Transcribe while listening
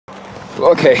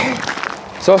Okay,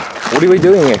 so what are we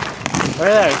doing here?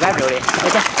 Where is that building?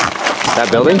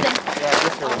 That building?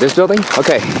 Yeah, This building?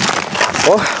 Okay.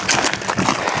 Well,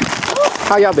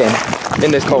 how y'all been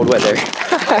in this cold weather?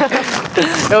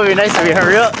 It would be nice if we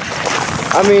hurry up.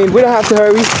 I mean, we don't have to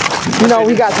hurry. You know,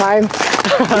 we got time.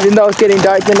 Even though it's getting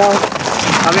dark, you know.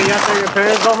 I mean, you sure your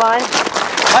parents don't mind?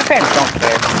 My parents don't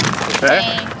care.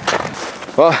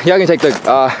 Well, y'all can take the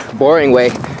boring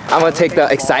way. I'm gonna take the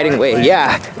exciting way.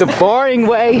 Yeah, the boring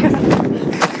way.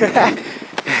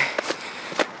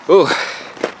 Ooh,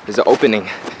 there's an opening.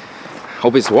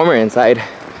 Hope it's warmer inside.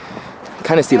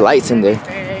 Kind of see lights in there.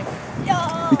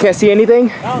 You can't see anything?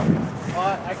 No.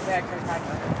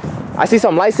 I see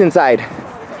some lights inside.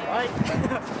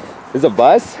 There's a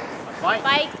bus?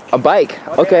 Bike. A bike.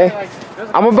 Okay.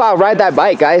 I'm about to ride that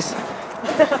bike, guys.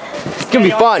 It's gonna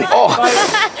be fun. Oh,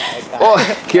 oh,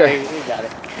 here. You got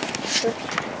it.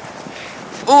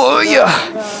 Oh yeah.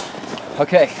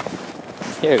 Okay.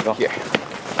 Here we go. Here.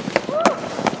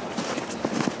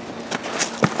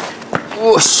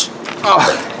 Whoosh.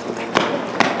 Oh.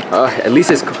 At least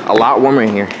it's a lot warmer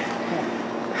in here.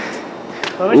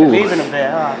 Well, we should leave in a bit,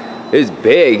 huh? It's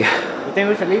big. You think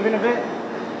we should leave in a bit?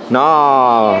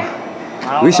 No.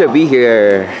 We should be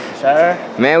here. Sure.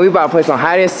 Man, we about to play some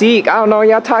hide and seek. I don't know what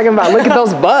y'all talking about. Look at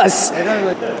those bus. Such a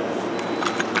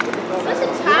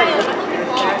child.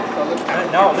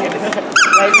 No, look at this.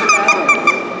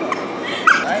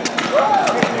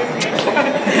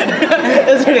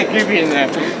 It's really creepy in there.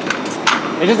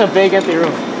 It's just a big empty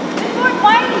room. There's more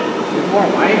bike. There's more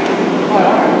light? Oh,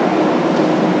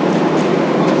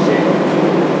 shit.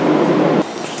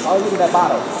 Oh, look at that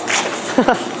bottle.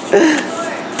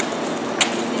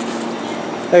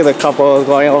 Look at the couple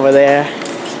going over there.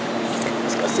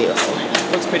 Let's go see what's going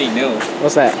on. Looks pretty new.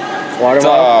 What's that? Water It's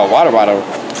bottle? a water bottle.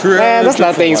 Man, that's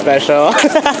nothing special.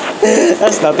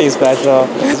 That's nothing special.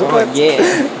 Oh, yeah.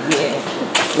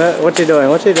 What you doing?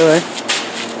 What you doing?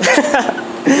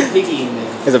 There's a piggy in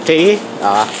there. Is it piggy?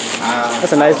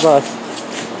 That's a nice bus.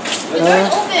 The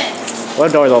door's open.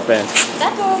 What door's open?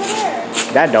 That door over there.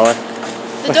 That door.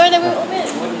 The door that we opened.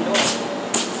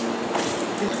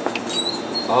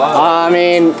 I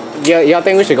mean, y'all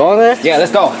think we should go in there? Yeah,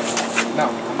 let's go. No.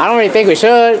 I don't really think we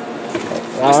should.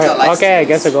 still like Okay, I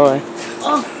guess we're going.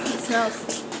 Oh, it smells.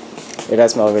 It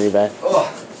does smell really bad. Oh.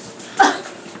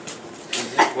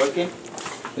 Is this working?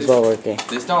 It's all working.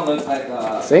 This don't look like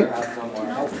a Sink?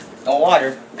 No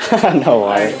water. No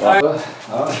water. Well, is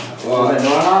it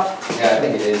normal? Yeah, I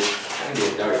think it is. I think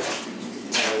it's dark.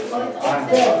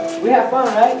 We have fun,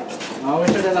 right? No, we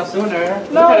should have left sooner.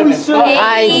 No, we should.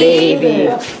 Hi, baby.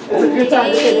 It's a good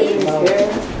time to get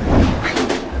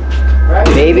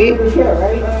Baby?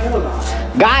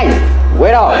 Guys,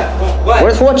 wait up. What?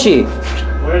 Where's Wochi?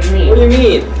 Where's me? What do you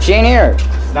mean? She ain't here.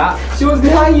 Stop. She was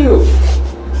behind you.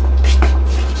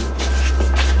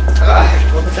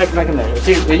 Go protect back in there.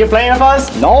 Are you playing with us?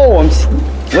 No,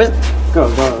 where's... Go.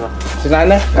 She's not in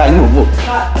there? Guys, move.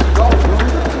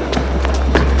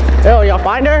 Yo, y'all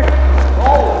find her?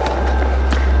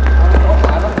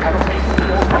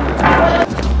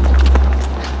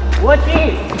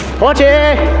 Watch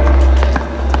it!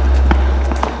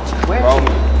 Bro,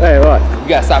 Hey, what? you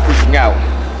gotta stop freaking out.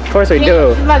 Of course we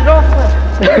do. My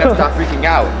girlfriend. You gotta stop freaking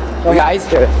out. Guys,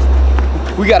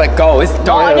 we gotta go. It's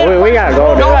dark. We gotta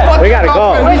go, dude. We gotta go. We gotta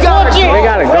go. We gotta go. We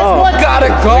gotta go. We gotta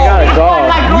go.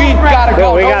 We gotta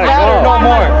go. Dude, we gotta Don't matter go. no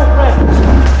more.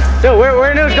 Dude,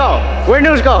 where Noosh go? Where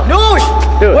Noosh go? Noosh!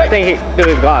 Dude, I think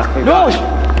he's gone. He's gone. I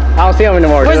don't see him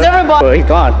anymore, Where's dude. everybody? Dude, he's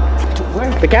gone.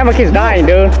 The camera keeps dying,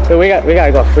 dude. Dude, we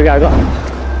gotta go. We gotta go.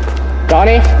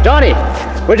 Johnny?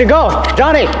 Where'd you go?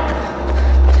 Johnny!